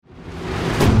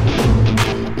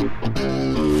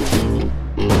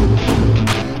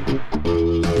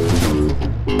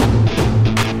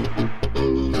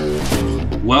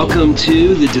Welcome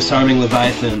to the Disarming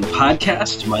Leviathan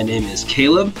podcast. My name is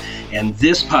Caleb, and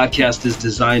this podcast is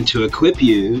designed to equip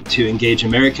you to engage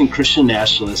American Christian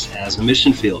nationalists as a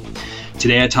mission field.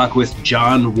 Today I talk with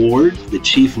John Ward, the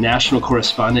chief national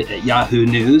correspondent at Yahoo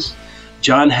News.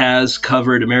 John has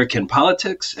covered American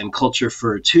politics and culture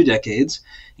for 2 decades,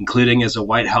 including as a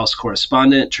White House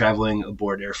correspondent traveling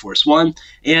aboard Air Force One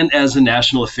and as a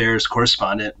national affairs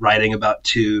correspondent writing about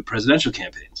 2 presidential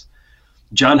campaigns.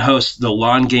 John hosts the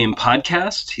Lawn Game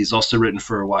podcast. He's also written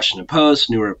for Washington Post,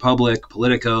 New Republic,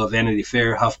 Politico, Vanity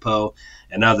Fair, HuffPo,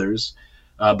 and others.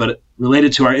 But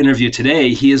related to our interview today,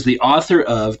 he is the author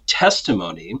of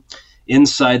Testimony: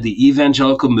 Inside the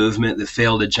Evangelical Movement That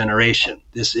Failed a Generation.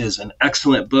 This is an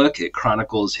excellent book. It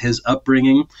chronicles his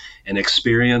upbringing and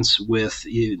experience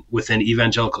within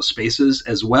evangelical spaces,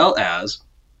 as well as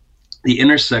the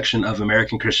intersection of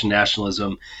American Christian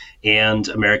nationalism and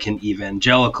American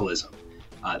evangelicalism.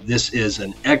 This is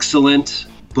an excellent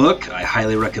book. I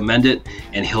highly recommend it,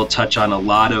 and he'll touch on a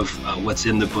lot of what's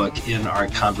in the book in our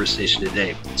conversation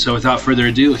today. So without further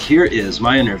ado, here is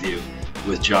my interview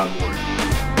with John Ward.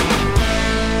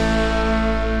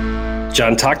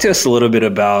 John, talk to us a little bit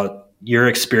about your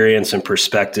experience and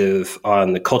perspective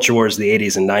on the culture wars of the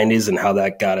 80s and 90s and how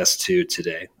that got us to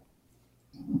today.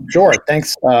 Sure.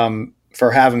 Thanks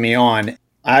for having me on.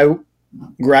 I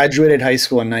graduated high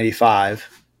school in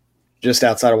 95. Just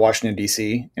outside of Washington,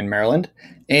 D.C. in Maryland.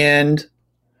 And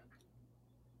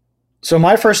so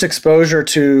my first exposure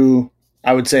to,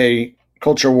 I would say,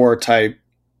 culture war type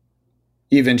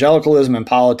evangelicalism and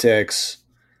politics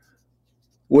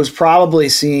was probably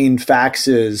seeing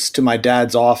faxes to my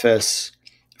dad's office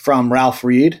from Ralph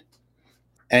Reed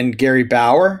and Gary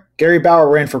Bauer. Gary Bauer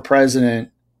ran for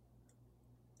president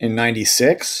in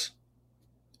 96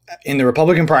 in the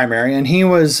Republican primary, and he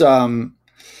was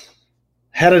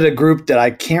headed a group that I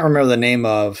can't remember the name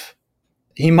of.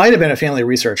 He might have been a Family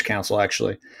Research Council,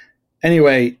 actually.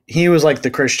 Anyway, he was like the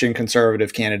Christian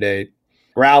conservative candidate.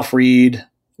 Ralph Reed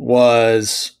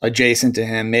was adjacent to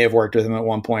him, may have worked with him at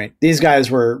one point. These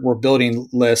guys were building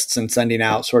lists and sending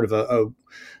out sort of a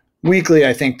weekly,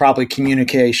 I think, probably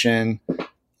communication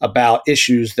about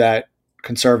issues that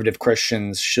conservative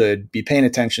Christians should be paying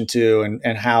attention to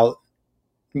and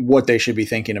what they should be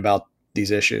thinking about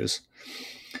these issues.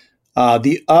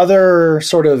 The other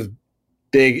sort of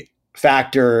big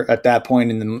factor at that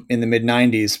point in the mid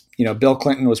 90s, Bill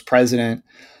Clinton was president,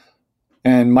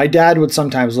 and my dad would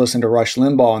sometimes listen to Rush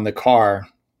Limbaugh in the car.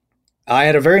 I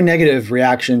had a very negative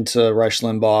reaction to Rush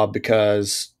Limbaugh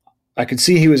because I could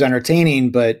see he was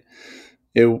entertaining, but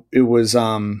it was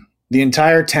the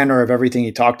entire tenor of everything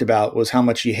he talked about was how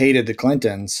much he hated the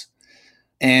Clintons,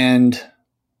 and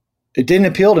it didn't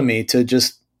appeal to me to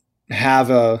just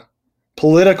have a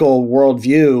political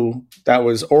worldview that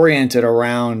was oriented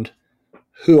around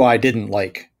who I didn't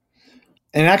like.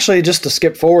 And actually, just to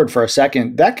skip forward for a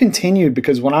second, that continued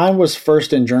because when I was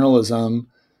first in journalism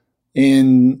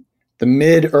in the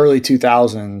mid-early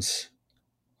 2000s,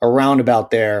 around about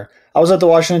there, I was at the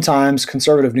Washington Times,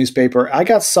 conservative newspaper. I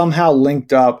got somehow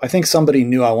linked up. I think somebody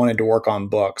knew I wanted to work on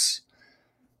books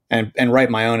and write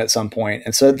my own at some point.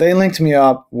 And so they linked me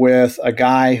up with a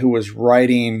guy who was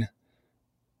writing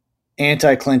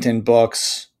anti-Clinton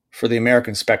books for the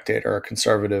American Spectator, a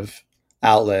conservative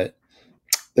outlet.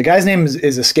 The guy's name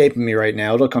is escaping me right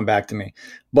now. It'll come back to me.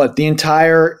 But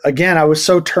again, I was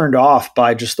so turned off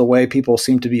by just the way people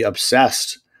seem to be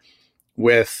obsessed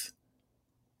with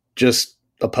just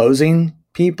opposing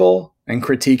people and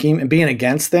critiquing and being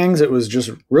against things. It was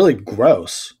just really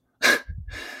gross.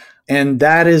 And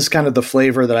that is kind of the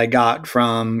flavor that I got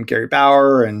from Gary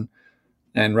Bauer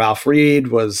and Ralph Reed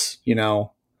was,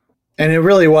 and it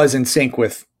really was in sync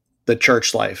with the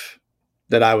church life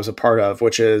that I was a part of,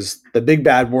 which is the big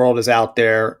bad world is out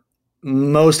there.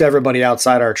 Most everybody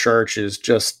outside our church is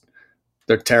just,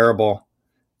 they're terrible.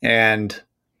 And,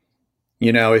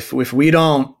 if we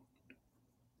don't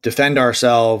defend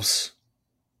ourselves,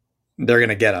 they're going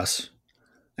to get us.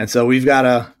 And so you've got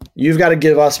to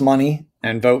give us money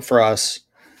and vote for us,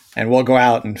 and we'll go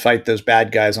out and fight those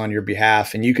bad guys on your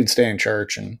behalf. And you can stay in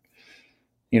church and,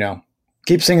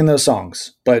 keep singing those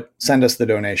songs, but send us the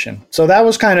donation. So that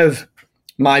was kind of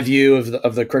my view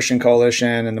of the Christian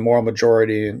Coalition and the moral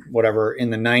majority and whatever in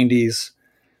the 90s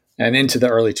and into the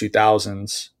early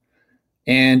 2000s.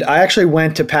 And I actually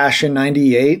went to Passion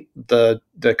 98, the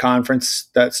conference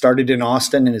that started in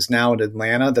Austin and is now in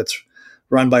Atlanta that's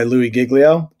run by Louis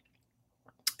Giglio.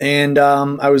 And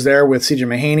I was there with C.J.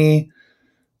 Mahaney,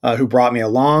 who brought me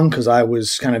along because I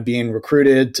was kind of being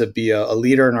recruited to be a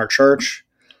leader in our church.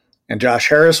 And Josh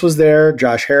Harris was there.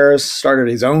 Josh Harris started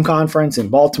his own conference in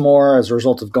Baltimore as a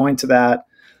result of going to that.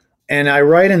 And I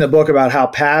write in the book about how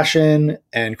Passion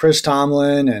and Chris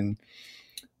Tomlin and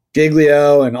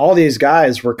Giglio and all these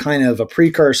guys were kind of a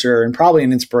precursor and probably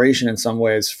an inspiration in some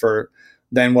ways for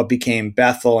then what became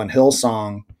Bethel and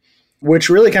Hillsong, which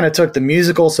really kind of took the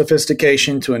musical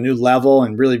sophistication to a new level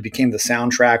and really became the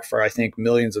soundtrack for, I think,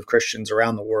 millions of Christians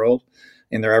around the world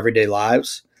in their everyday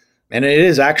lives. And it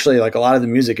is actually, like, a lot of the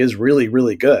music is really,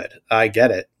 really good. I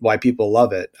get it, why people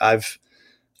love it. I've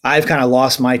kind of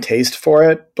lost my taste for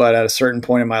it, but at a certain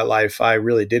point in my life, I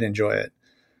really did enjoy it.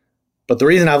 But the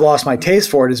reason I've lost my taste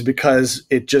for it is because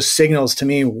it just signals to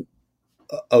me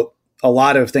a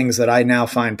lot of things that I now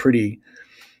find pretty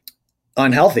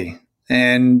unhealthy.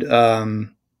 And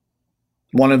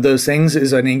one of those things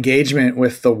is an engagement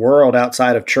with the world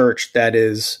outside of church that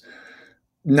is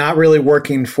not really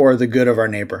working for the good of our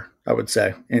neighbor, I would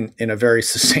say, in a very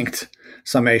succinct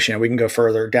summation. We can go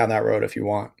further down that road if you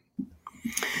want.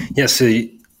 Yeah, so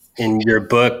in your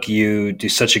book, you do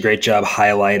such a great job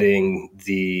highlighting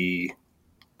the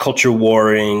culture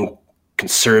warring,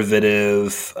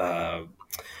 conservative,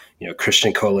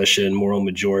 Christian coalition, moral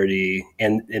majority,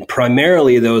 and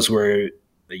primarily those were,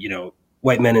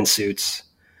 white men in suits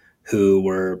who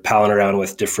were palling around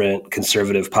with different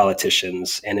conservative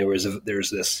politicians, and there was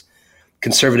this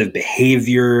conservative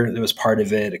behavior that was part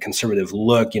of it, a conservative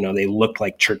look. They looked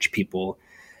like church people.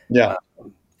 Yeah.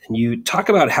 And you talk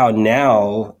about how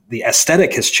now the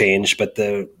aesthetic has changed, but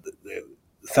the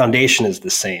foundation is the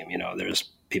same. There's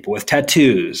people with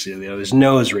tattoos, there's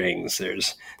nose rings,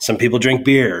 there's some people drink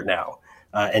beer now.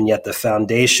 And yet the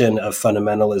foundation of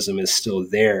fundamentalism is still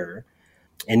there.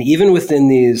 And even within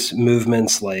these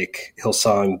movements like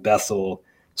Hillsong, Bethel,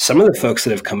 some of the folks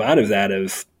that have come out of that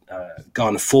have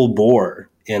gone full bore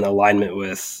in alignment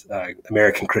with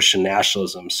American Christian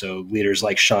nationalism. So leaders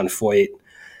like Sean Foyt,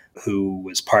 who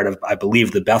was part of, I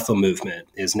believe, the Bethel movement,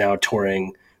 is now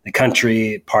touring the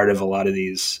country, part of a lot of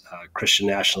these Christian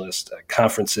nationalist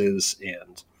conferences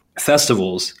and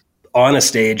festivals, on a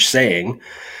stage saying,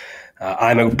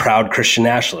 I'm a proud Christian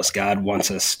nationalist. God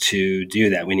wants us to do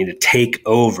that. We need to take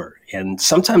over. And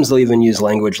sometimes they'll even use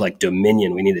language like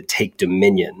dominion. We need to take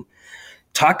dominion.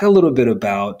 Talk a little bit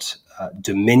about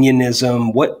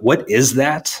dominionism. What is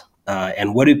that?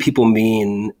 And what do people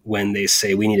mean when they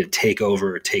say we need to take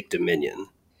over or take dominion?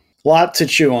 A lot to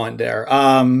chew on there.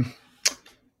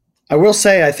 I will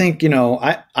say, I think,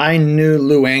 I knew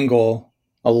Lou Engle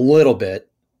a little bit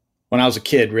when I was a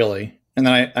kid, really. And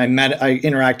then I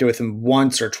interacted with him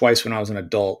once or twice when I was an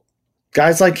adult.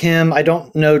 Guys like him, I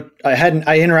don't know. I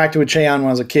interacted with Cheon when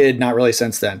I was a kid, not really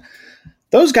since then.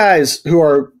 Those guys who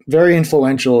are very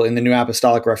influential in the New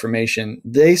Apostolic Reformation,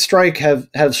 they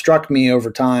have struck me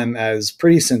over time as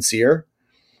pretty sincere.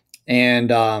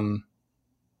 And I'm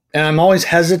always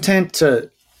hesitant to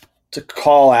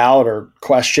call out or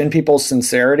question people's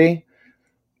sincerity.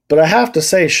 But I have to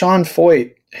say, Sean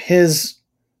Foyt, his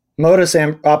modus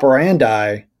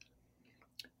operandi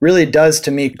really does,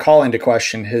 to me, call into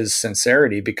question his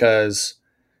sincerity, because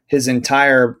his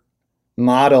entire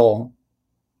model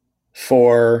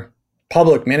for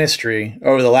public ministry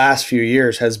over the last few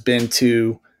years has been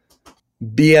to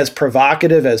be as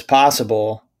provocative as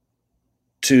possible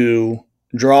to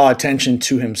draw attention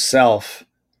to himself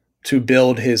to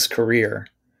build his career.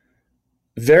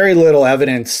 Very little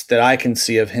evidence that I can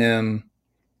see of him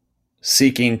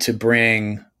seeking to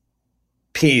bring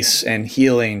peace and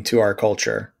healing to our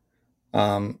culture.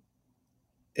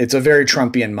 It's a very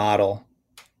Trumpian model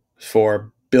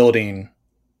for building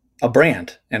a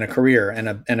brand and a career and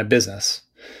a business,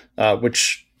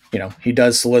 which, he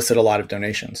does solicit a lot of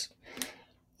donations.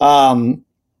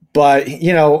 But,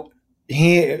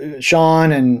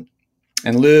 Sean and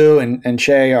Lou and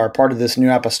Che are part of this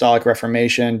New Apostolic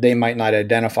Reformation. They might not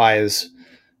identify as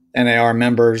NAR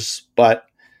members, but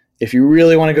if you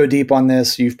really want to go deep on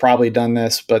this, you've probably done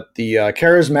this, but the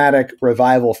Charismatic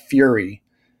Revival Fury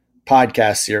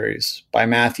podcast series by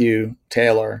Matthew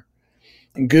Taylor,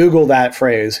 Google that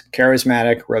phrase,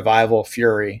 Charismatic Revival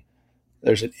Fury.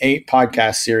 There's an 8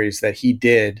 podcast series that he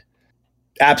did.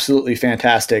 Absolutely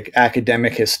fantastic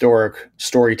academic, historic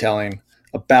storytelling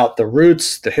about the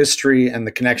roots, the history, and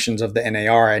the connections of the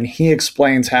NAR. And he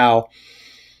explains how,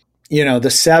 the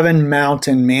 7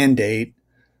 Mountain Mandate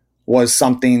was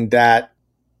something that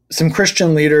some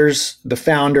Christian leaders, the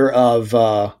founder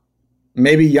of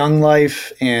maybe Young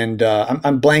Life, and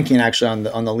I'm blanking actually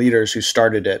on the leaders who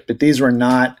started it, but these were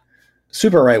not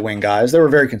super right-wing guys. They were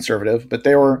very conservative, but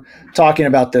they were talking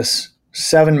about this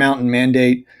 7 Mountain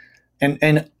Mandate.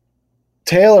 And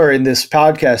Taylor in this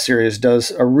podcast series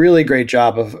does a really great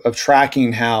job of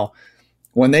tracking how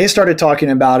when they started talking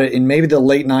about it in maybe the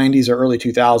late 90s or early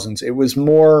 2000s, it was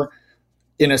more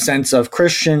in a sense of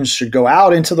Christians should go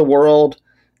out into the world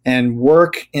and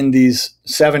work in these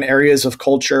 7 areas of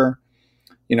culture,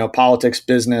 politics,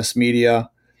 business, media,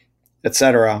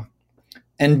 etc.,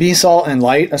 and be salt and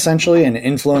light essentially and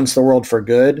influence the world for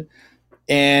good.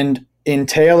 And in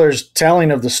Taylor's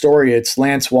telling of the story, it's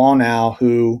Lance Wallnau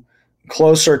who,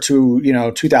 closer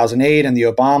to 2008 and the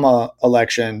Obama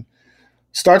election,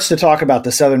 starts to talk about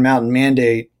the Seven Mountain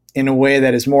Mandate in a way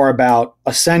that is more about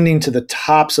ascending to the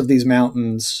tops of these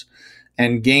mountains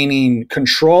and gaining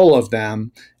control of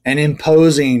them and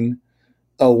imposing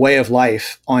a way of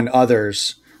life on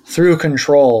others through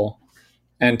control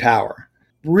and power.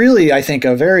 Really, I think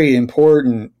a very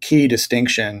important key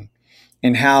distinction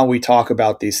in how we talk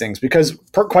about these things, because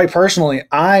quite personally,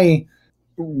 I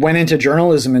went into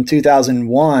journalism in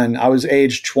 2001. I was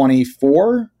age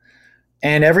 24,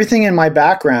 and everything in my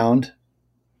background,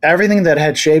 everything that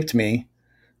had shaped me,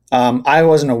 I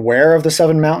wasn't aware of the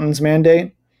Seven Mountains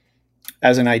Mandate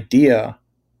as an idea,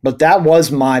 but that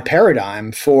was my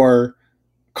paradigm for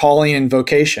calling and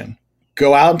vocation.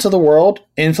 Go out into the world,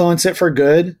 influence it for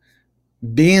good,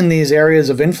 be in these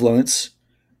areas of influence,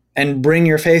 and bring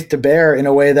your faith to bear in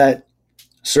a way that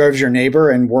serves your neighbor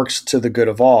and works to the good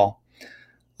of all.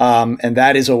 And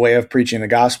that is a way of preaching the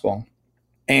gospel.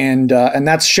 And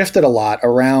that's shifted a lot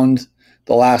around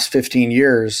the last 15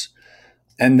 years.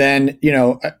 And then,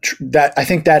 that I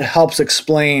think that helps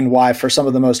explain why for some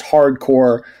of the most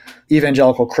hardcore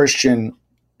evangelical Christian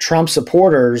Trump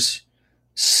supporters,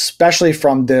 especially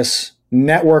from this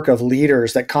network of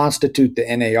leaders that constitute the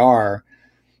NAR,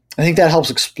 I think that helps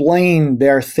explain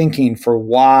their thinking for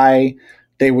why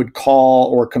they would call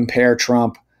or compare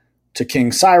Trump to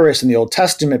King Cyrus in the Old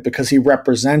Testament, because he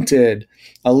represented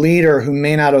a leader who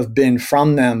may not have been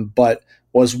from them, but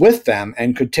was with them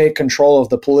and could take control of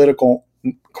the political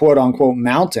quote unquote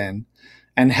mountain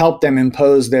and help them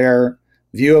impose their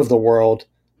view of the world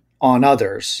on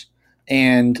others.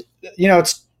 And,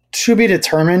 it's to be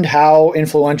determined how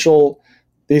influential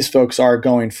these folks are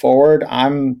going forward.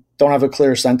 Don't have a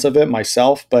clear sense of it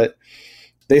myself, but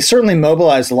they certainly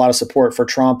mobilized a lot of support for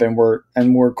Trump and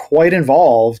were quite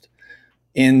involved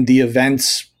in the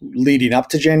events leading up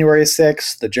to January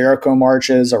 6th, the Jericho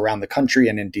marches around the country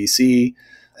and in DC,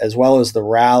 as well as the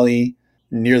rally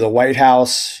near the White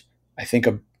House, I think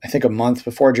a month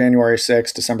before January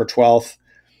 6th, December 12th,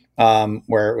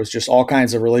 where it was just all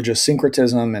kinds of religious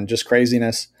syncretism and just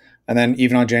craziness. And then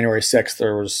even on January 6th,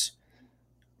 there was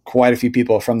quite a few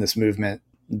people from this movement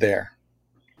there.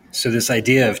 So this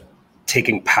idea of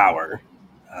taking power,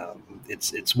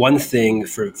 it's one thing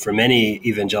for many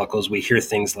evangelicals. We hear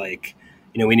things like,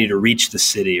 we need to reach the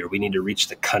city, or we need to reach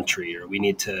the country, or we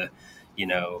need to,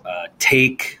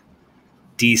 take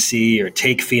DC or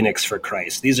take Phoenix for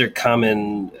Christ. These are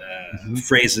common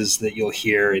phrases that you'll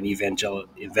hear in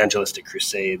evangelistic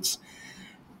crusades.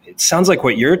 It sounds like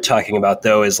what you're talking about,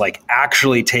 though, is like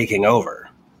actually taking over,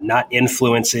 not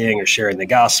influencing or sharing the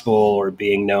gospel or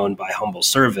being known by humble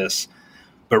service,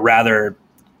 but rather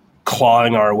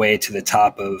clawing our way to the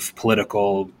top of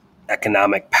political,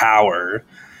 economic power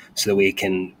so that we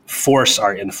can force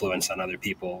our influence on other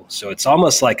people. So it's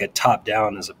almost like a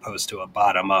top-down as opposed to a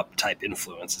bottom-up type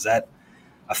influence. Is that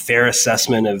a fair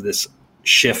assessment of this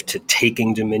shift to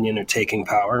taking dominion or taking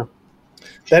power?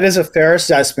 That is a fair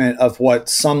assessment of what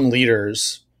some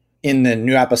leaders in the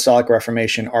New Apostolic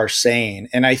Reformation are saying.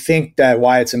 And I think that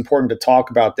why it's important to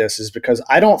talk about this is because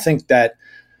I don't think that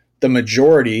the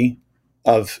majority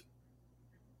of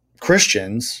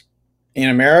Christians in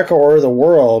America or the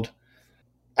world,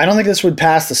 I don't think this would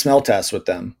pass the smell test with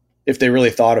them if they really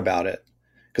thought about it.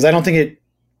 Because I don't think it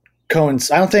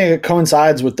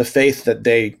coincides with the faith that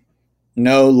they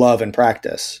know, love, and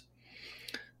practice.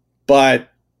 But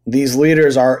these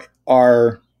leaders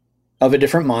are of a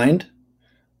different mind,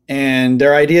 and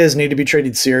their ideas need to be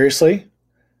treated seriously.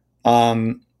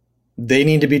 They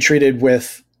need to be treated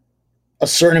with a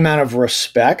certain amount of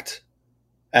respect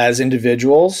as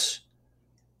individuals,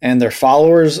 and their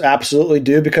followers absolutely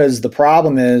do, because the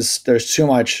problem is there's too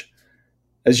much,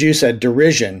 as you said,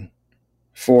 derision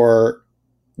for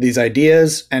these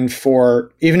ideas, and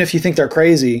for, even if you think they're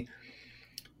crazy,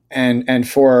 and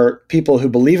for people who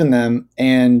believe in them.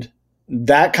 And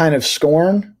that kind of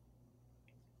scorn,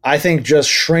 I think, just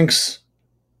shrinks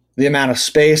the amount of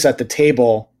space at the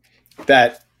table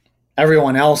that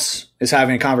everyone else is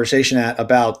having a conversation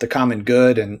about the common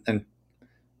good and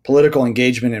political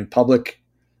engagement in public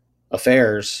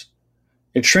affairs.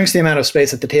 It shrinks the amount of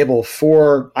space at the table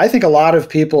for, I think, a lot of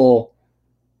people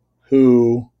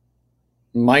who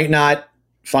might not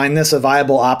find this a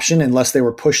viable option unless they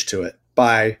were pushed to it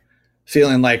by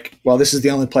feeling like, well, this is the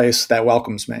only place that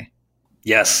welcomes me.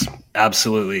 Yes,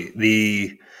 absolutely.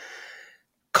 The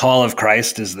call of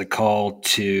Christ is the call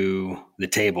to the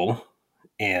table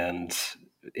and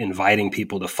inviting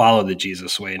people to follow the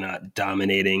Jesus way, not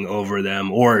dominating over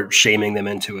them or shaming them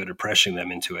into it or pressuring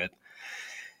them into it.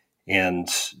 And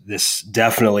this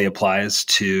definitely applies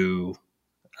to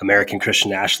American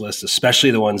Christian nationalists,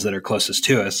 especially the ones that are closest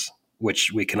to us,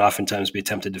 which we can oftentimes be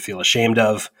tempted to feel ashamed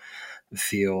of,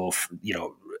 feel,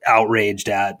 outraged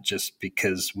at, just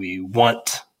because we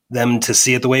want them to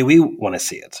see it the way we want to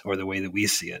see it or the way that we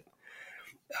see it.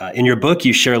 In your book,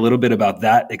 you share a little bit about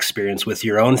that experience with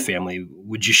your own family.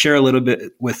 Would you share a little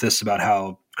bit with us about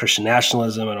how Christian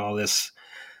nationalism and all this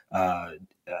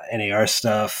NAR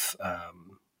stuff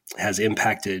has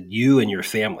impacted you and your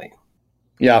family?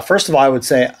 Yeah, first of all, I would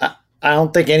say I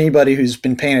don't think anybody who's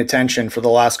been paying attention for the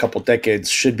last couple of decades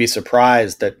should be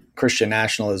surprised that Christian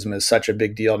nationalism is such a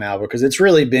big deal now, because it's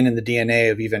really been in the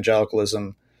DNA of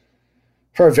evangelicalism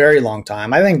for a very long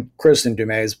time. I think Kristen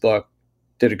Dumais' book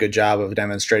did a good job of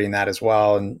demonstrating that as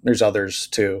well, and there's others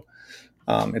too.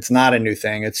 It's not a new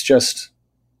thing. It's just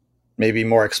maybe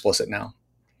more explicit now.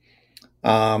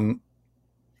 But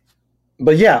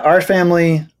yeah, our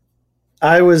family,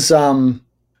 I was sending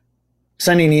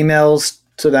emails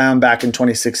to them back in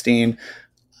 2016.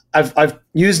 I've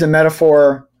used a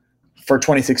metaphor for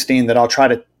 2016 that I'll try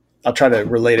to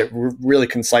relate it really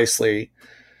concisely.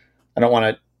 I don't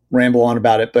want to ramble on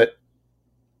about it, but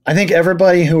I think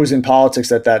everybody who was in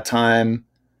politics at that time,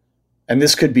 and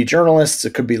this could be journalists,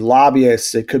 it could be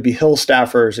lobbyists, it could be Hill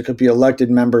staffers, it could be elected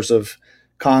members of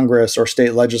Congress or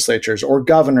state legislatures or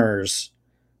governors,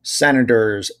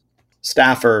 senators,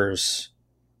 staffers.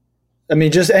 I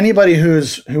mean, just anybody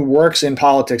who works in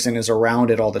politics and is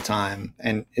around it all the time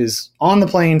and is on the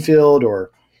playing field or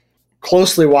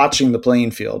closely watching the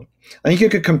playing field. I think you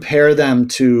could compare them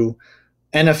to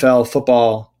NFL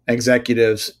football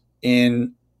executives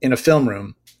in a film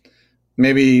room,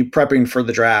 maybe prepping for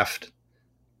the draft.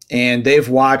 And they've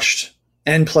watched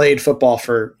and played football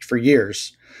for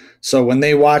years. So when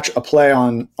they watch a play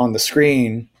on the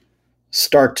screen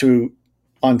start to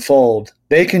unfold,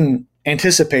 they can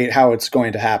anticipate how it's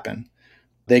going to happen.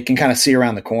 They can kind of see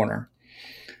around the corner.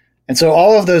 And so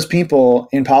all of those people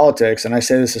in politics, and I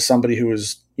say this as somebody who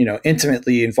was,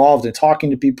 intimately involved in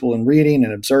talking to people and reading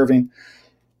and observing,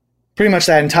 pretty much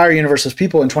that entire universe of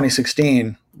people in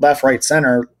 2016, left, right,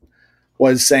 center,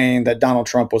 was saying that Donald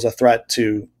Trump was a threat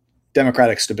to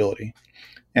democratic stability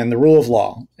and the rule of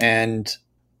law and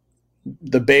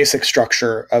the basic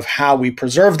structure of how we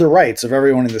preserve the rights of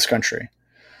everyone in this country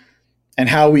and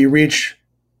how we reach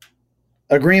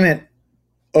agreement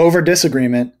over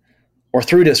disagreement or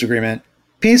through disagreement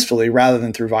peacefully rather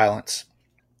than through violence.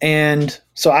 And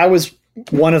so I was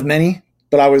one of many,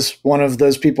 but I was one of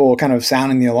those people kind of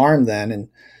sounding the alarm then. And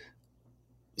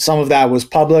some of that was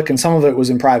public and some of it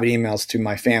was in private emails to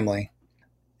my family.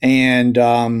 And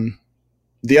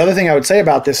the other thing I would say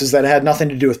about this is that it had nothing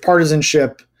to do with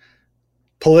partisanship,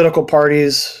 political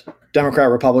parties,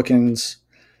 Democrat, Republicans,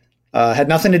 had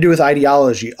nothing to do with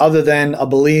ideology other than a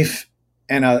belief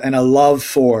and a love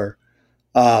for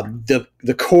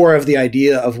the core of the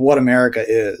idea of what America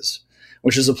is,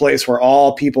 which is a place where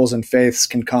all peoples and faiths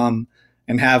can come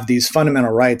and have these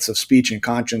fundamental rights of speech and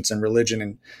conscience and religion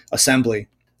and assembly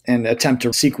and attempt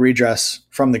to seek redress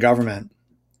from the government.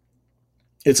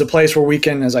 It's a place where we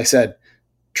can, as I said,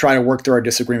 try to work through our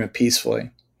disagreement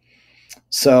peacefully.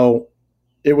 So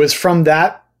it was from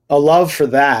that, a love for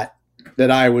that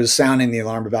I was sounding the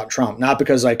alarm about Trump, not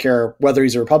because I care whether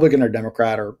he's a Republican or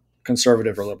Democrat or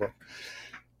conservative or liberal.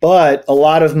 But a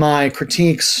lot of my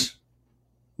critiques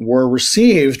were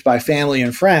received by family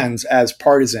and friends as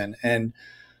partisan, and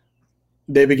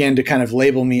they began to kind of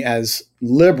label me as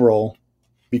liberal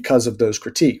because of those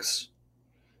critiques,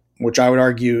 which I would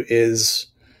argue is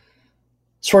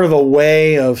sort of a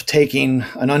way of taking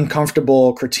an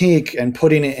uncomfortable critique and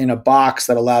putting it in a box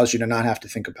that allows you to not have to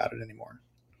think about it anymore.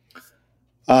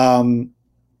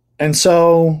 And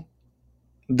so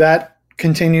that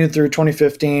continued through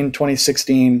 2015,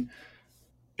 2016,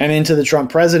 and into the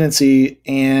Trump presidency.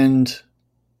 And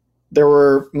there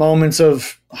were moments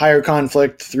of higher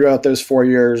conflict throughout those 4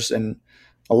 years and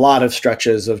a lot of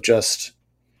stretches of just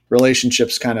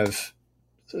relationships kind of,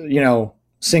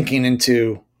 sinking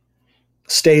into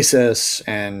stasis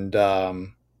and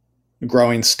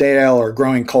growing stale or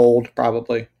growing cold,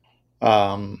 probably.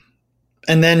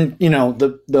 And then,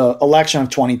 the election of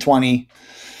 2020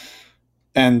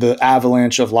 and the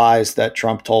avalanche of lies that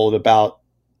Trump told about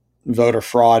voter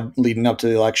fraud leading up to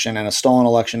the election and a stolen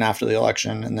election after the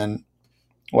election. And then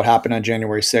what happened on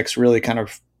January 6th really kind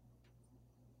of,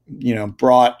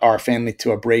 brought our family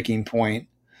to a breaking point.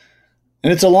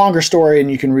 And it's a longer story, and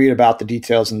you can read about the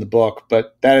details in the book,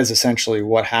 but that is essentially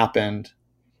what happened.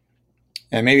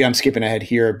 And maybe I'm skipping ahead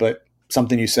here, but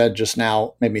something you said just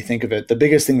now made me think of it. The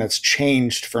biggest thing that's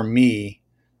changed for me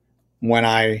when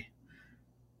I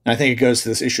think it goes to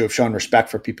this issue of showing respect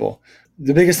for people.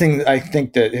 The biggest thing I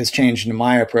think that has changed in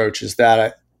my approach is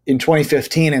that in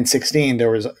 2015 and 16,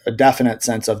 there was a definite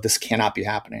sense of this cannot be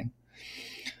happening.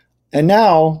 And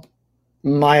now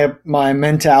my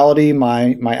mentality,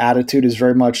 my attitude is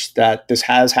very much that this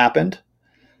has happened.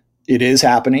 It is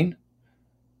happening.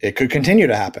 It could continue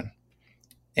to happen.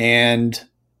 And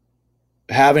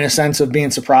having a sense of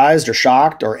being surprised or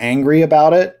shocked or angry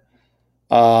about it,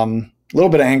 a little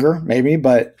bit of anger maybe,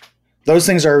 but those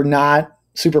things are not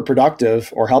super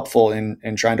productive or helpful in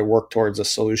trying to work towards a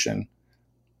solution.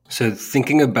 So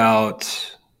thinking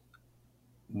about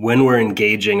when we're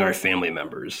engaging our family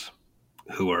members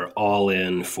who are all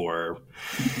in for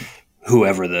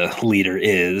whoever the leader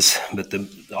is, but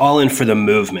all in for the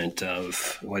movement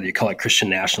of whether you call it Christian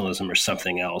nationalism or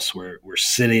something else. We're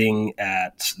sitting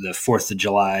at the 4th of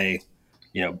July,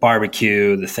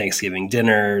 barbecue, the Thanksgiving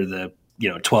dinner, the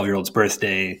 12-year-old's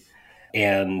birthday,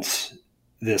 and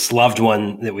this loved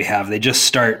one that we have, they just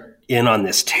start in on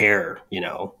this tear.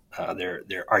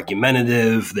 They're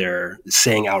argumentative, they're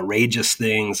saying outrageous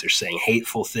things, they're saying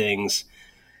hateful things.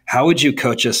 How would you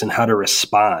coach us in how to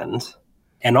respond?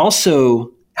 And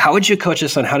also, how would you coach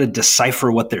us on how to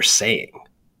decipher what they're saying?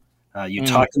 You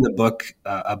talk in the book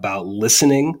about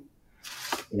listening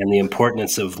and the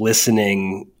importance of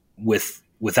listening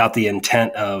without the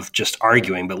intent of just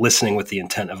arguing, but listening with the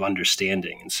intent of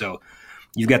understanding. And so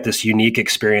you've got this unique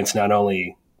experience not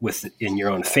only within your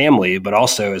own family, but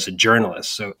also as a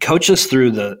journalist. So coach us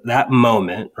through that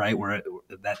moment, right? Where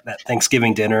that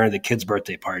Thanksgiving dinner, the kid's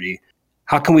birthday party.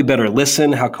 How can we better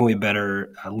listen? How can we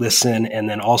better listen and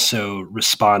then also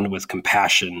respond with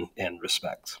compassion and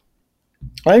respect?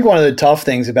 I think one of the tough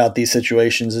things about these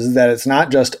situations is that it's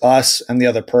not just us and the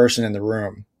other person in the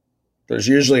room. There's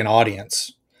usually an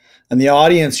audience, and the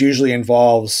audience usually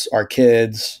involves our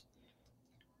kids.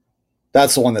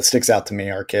 That's the one that sticks out to me,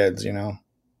 our kids,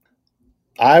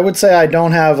 I would say I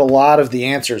don't have a lot of the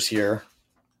answers here.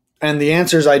 And the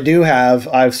answers I do have,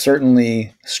 I've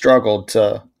certainly struggled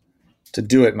to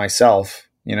do it myself,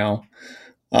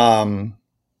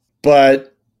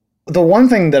 But the one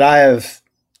thing that I have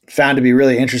found to be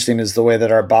really interesting is the way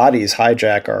that our bodies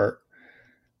hijack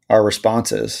our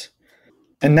responses.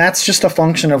 And that's just a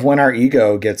function of when our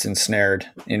ego gets ensnared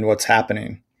in what's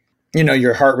happening.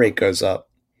 Your heart rate goes up,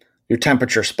 your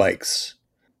temperature spikes,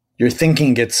 your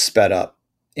thinking gets sped up,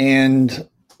 and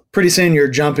pretty soon you're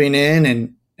jumping in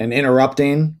and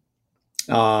interrupting.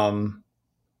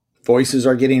 Voices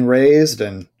are getting raised.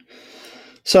 And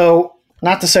so,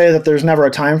 not to say that there's never a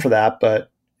time for that,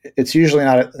 but it's usually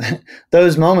not,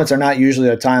 those moments are not usually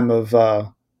a time of,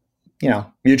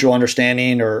 mutual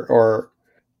understanding or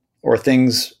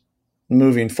things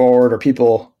moving forward, or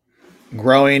people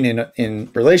growing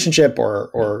in relationship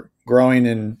or growing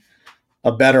in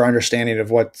a better understanding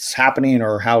of what's happening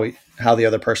or how the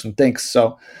other person thinks.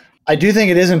 So I do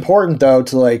think it is important though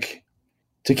to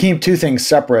keep two things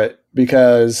separate,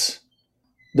 because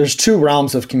there's two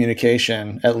realms of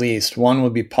communication, at least. One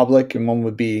would be public and one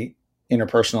would be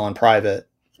interpersonal and private,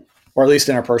 or at least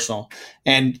interpersonal.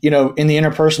 And, in the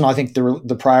interpersonal, I think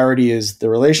the priority is the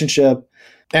relationship.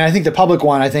 And I think the public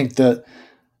one, I think the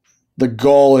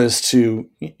goal is to,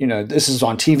 this is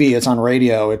on TV, it's on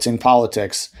radio, it's in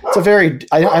politics. It's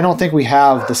I don't think we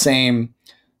have the same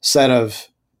set of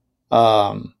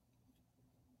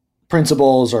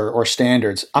principles or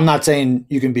standards. I'm not saying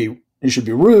you should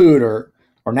be rude or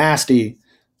nasty,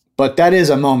 but that is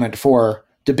a moment for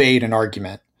debate and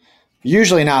argument.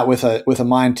 Usually not with a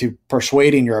mind to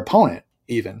persuading your opponent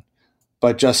even,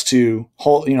 but just to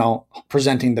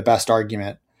presenting the best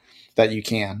argument that you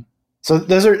can. So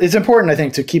it's important, I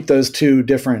think, to keep those two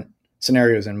different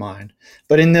scenarios in mind.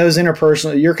 But in those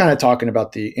interpersonal, you're kind of talking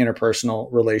about the interpersonal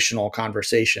relational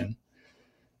conversation.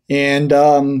 And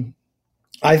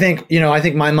I think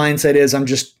my mindset is I'm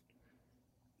just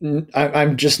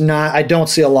not, I don't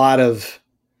see a lot of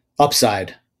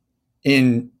upside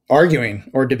in arguing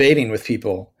or debating with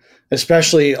people,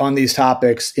 especially on these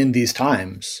topics in these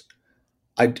times.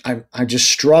 I just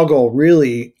struggle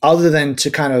really, other than to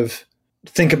kind of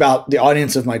think about the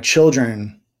audience of my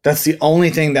children. That's the only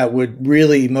thing that would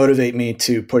really motivate me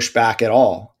to push back at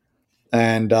all.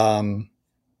 And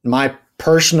my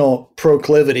personal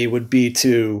proclivity would be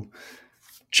to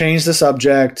change the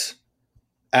subject,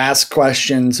 ask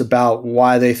questions about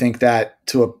why they think that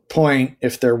to a point,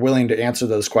 if they're willing to answer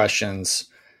those questions,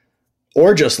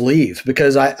 or just leave,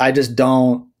 because I just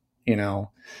don't,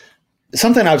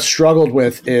 something I've struggled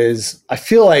with is I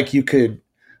feel like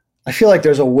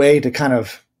there's a way to kind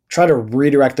of try to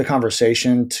redirect the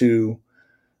conversation to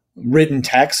written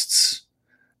texts,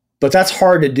 but that's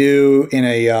hard to do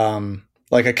in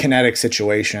like a kinetic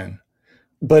situation.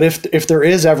 But if there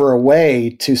is ever a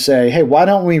way to say, hey, why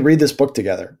don't we read this book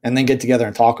together and then get together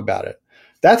and talk about it?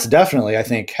 That's definitely, I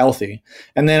think, healthy.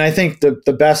 And then I think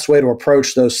the best way to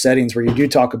approach those settings where you do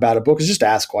talk about a book is just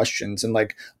ask questions and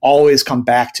like always come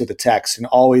back to the text and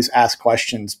always ask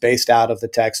questions based out of the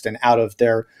text and out of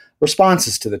their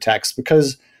responses to the text.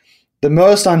 Because the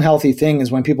most unhealthy thing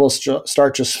is when people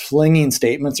start just flinging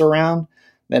statements around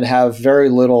that have very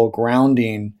little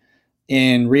grounding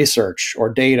in research or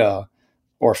data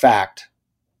or fact.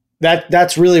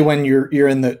 That's really when you're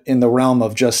in the realm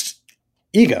of just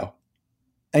ego,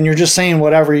 and you're just saying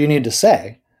whatever you need to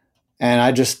say. And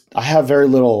I have very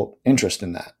little interest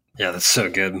in that. Yeah, that's so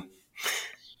good.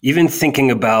 Even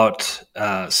thinking about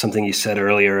something you said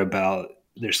earlier about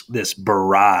there's this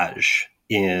barrage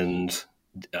in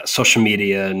social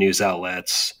media, news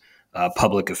outlets,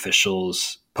 public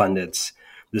officials, pundits,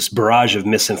 this barrage of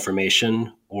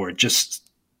misinformation or just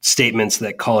statements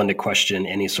that call into question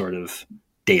any sort of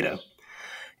data.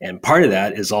 And part of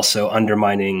that is also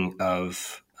undermining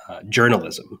of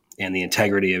journalism and the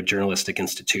integrity of journalistic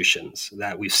institutions.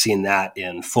 That we've seen that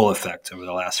in full effect over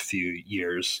the last few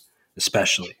years,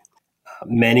 especially.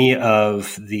 Many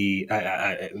of the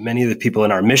people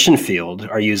in our mission field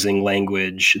are using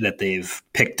language that they've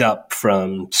picked up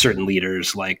from certain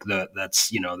leaders, like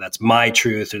that's my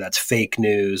truth, or that's fake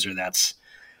news, or that's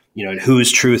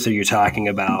whose truth are you talking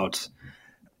about?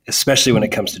 Especially when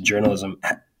it comes to journalism,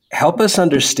 help us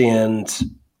understand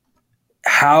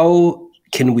how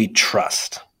can we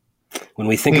trust when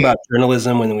we think about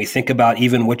journalism, when we think about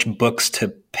even which books to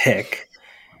pick.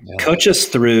 Yeah. Coach us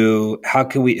through how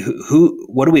can we,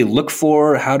 what do we look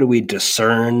for? How do we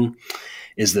discern?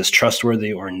 Is this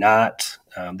trustworthy or not?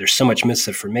 There's so much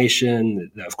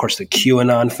misinformation. Of course, the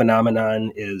QAnon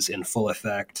phenomenon is in full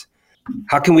effect.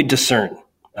 How can we discern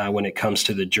when it comes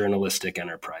to the journalistic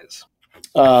enterprise?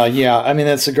 Yeah, I mean,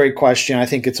 that's a great question. I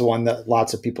think it's one that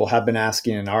lots of people have been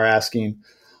asking and are asking.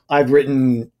 I've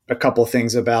written a couple of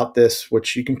things about this,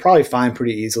 which you can probably find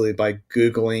pretty easily by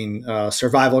Googling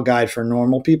Survival Guide for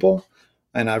Normal People.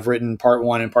 And I've written part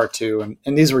 1 and part 2,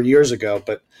 and these were years ago,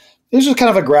 but this was kind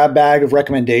of a grab bag of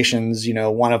recommendations,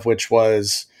 one of which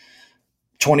was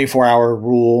 24-hour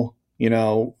rule.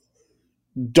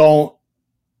 Don't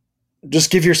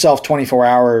just give yourself 24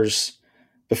 hours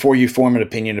before you form an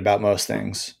opinion about most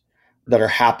things that are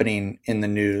happening in the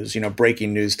news,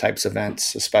 breaking news types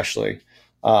events, especially.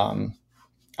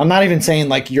 I'm not even saying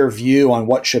like your view on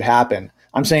what should happen.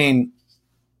 I'm saying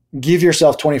give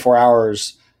yourself 24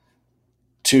 hours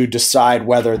to decide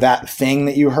whether that thing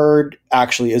that you heard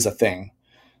actually is a thing.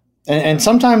 And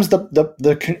sometimes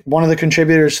the one of the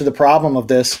contributors to the problem of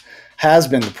this has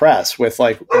been the press, with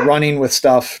like running with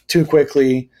stuff too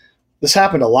quickly. This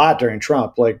happened a lot during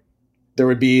Trump. Like there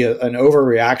would be an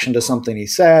overreaction to something he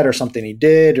said or something he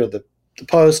did, or the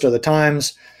Post or the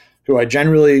Times, who I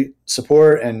generally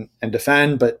support and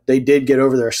defend, but they did get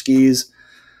over their skis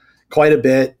quite a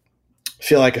bit. I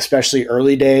feel like especially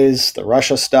early days, the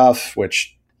Russia stuff,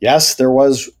 which yes, there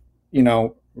was,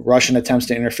 Russian attempts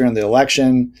to interfere in the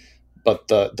election, but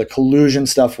the collusion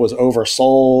stuff was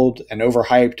oversold and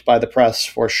overhyped by the press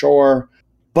for sure.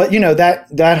 But,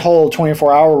 that whole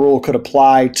 24-hour rule could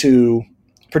apply to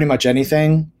pretty much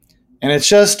anything. And it's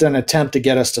just an attempt to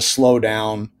get us to slow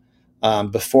down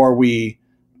before we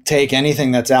take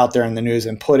anything that's out there in the news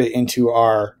and put it into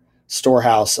our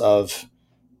storehouse of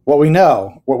what we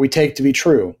know, what we take to be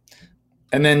true.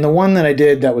 And then the one that I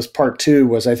did that was part 2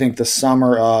 was, I think, the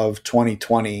summer of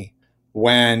 2020,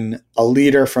 when a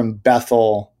leader from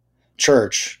Bethel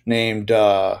Church named,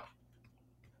 I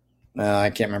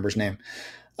can't remember his name.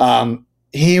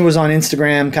 He was on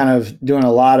Instagram kind of doing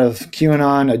a lot of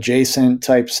QAnon adjacent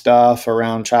type stuff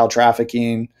around child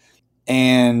trafficking.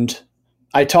 And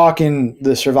I talk in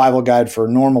the Survival Guide for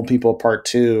Normal People part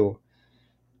 2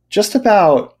 just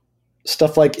about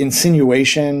stuff like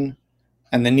insinuation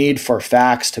and the need for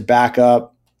facts to back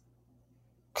up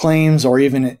claims, or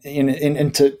even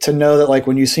to know that like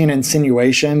when you see an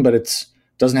insinuation but it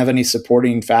doesn't have any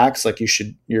supporting facts, like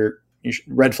your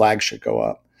red flags should go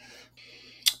up.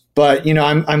 But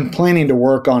I'm planning to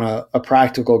work on a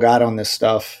practical guide on this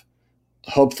stuff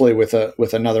hopefully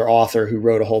with another author who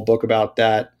wrote a whole book about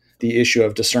that, the issue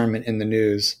of discernment in the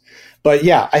news. But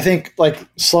yeah, I think like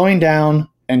slowing down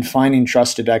and finding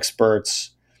trusted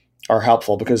experts are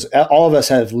helpful because all of us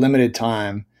have limited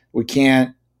time.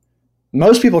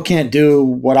 Most people can't do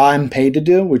what I'm paid to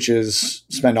do, which is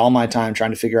spend all my time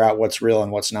trying to figure out what's real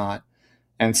and what's not.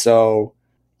 And so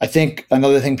I think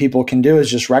another thing people can do is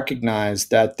just recognize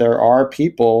that there are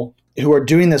people who are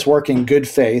doing this work in good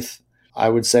faith. I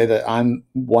would say that I'm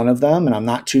one of them, and I'm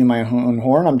not tooting my own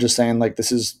horn. I'm just saying, like,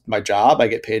 this is my job. I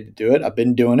get paid to do it. I've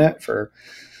been doing it for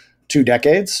 2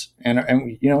 decades,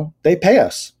 and they pay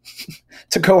us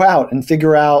to go out and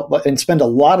figure out and spend a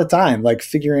lot of time like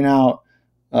figuring out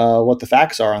what the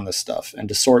facts are on this stuff, and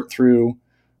to sort through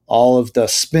all of the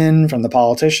spin from the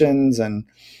politicians and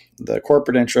the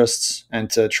corporate interests, and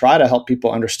to try to help people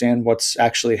understand what's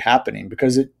actually happening.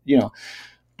 Because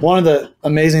one of the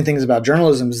amazing things about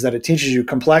journalism is that it teaches you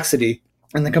complexity,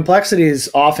 and the complexity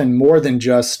is often more than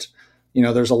just,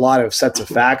 there's a lot of sets of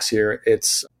facts here.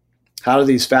 It's how do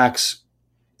these facts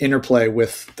interplay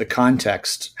with the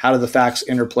context? How do the facts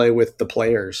interplay with the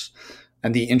players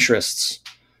and the interests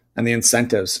and the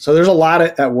incentives? So there's a lot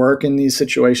at work in these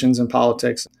situations in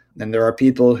politics. And there are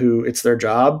people who it's their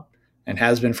job, and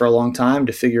has been for a long time,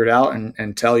 to figure it out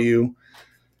and tell you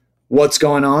what's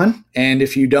going on. And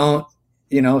if you don't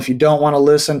want to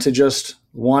listen to just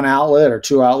one outlet or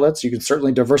 2 outlets, you can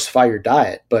certainly diversify your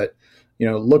diet, but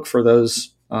look for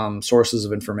those sources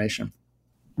of information.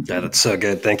 Yeah, that's so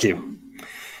good. Thank you.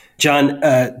 John,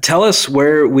 tell us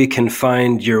where we can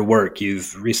find your work.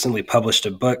 You've recently published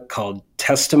a book called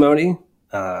Testimony,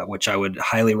 which I would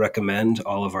highly recommend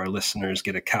all of our listeners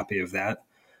get a copy of that.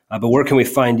 But where can we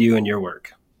find you and your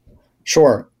work?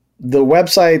 Sure. The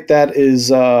website that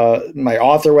is my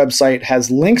author website has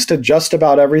links to just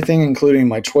about everything, including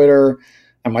my Twitter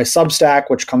and my Substack,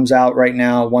 which comes out right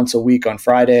now once a week on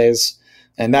Fridays.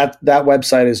 And that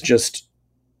website is just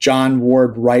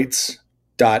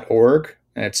johnwardwrites.org.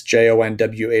 And it's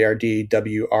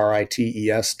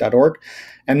JONWARDWRITES.org.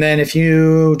 And then if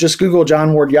you just Google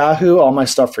John Ward Yahoo, all my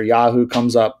stuff for Yahoo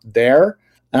comes up there.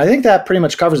 And I think that pretty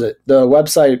much covers it. The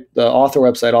author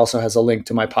website also has a link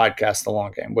to my podcast, The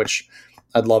Long Game, which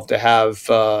I'd love to have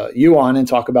you on and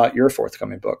talk about your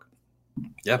forthcoming book.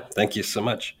 Yeah, thank you so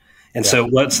much. And so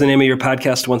what's the name of your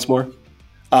podcast once more?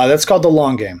 That's called The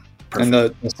Long Game. Perfect. And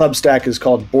the Substack is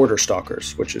called Border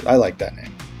Stalkers, I like that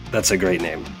name. That's a great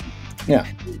name. Yeah.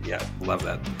 Yeah, love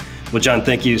that. Well, John,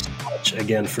 thank you so much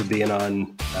again for being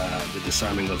on the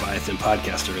Disarming Leviathan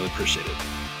podcast. I really appreciate it.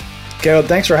 Caleb,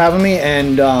 thanks for having me,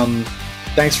 and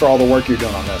thanks for all the work you're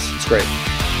doing on this. It's great.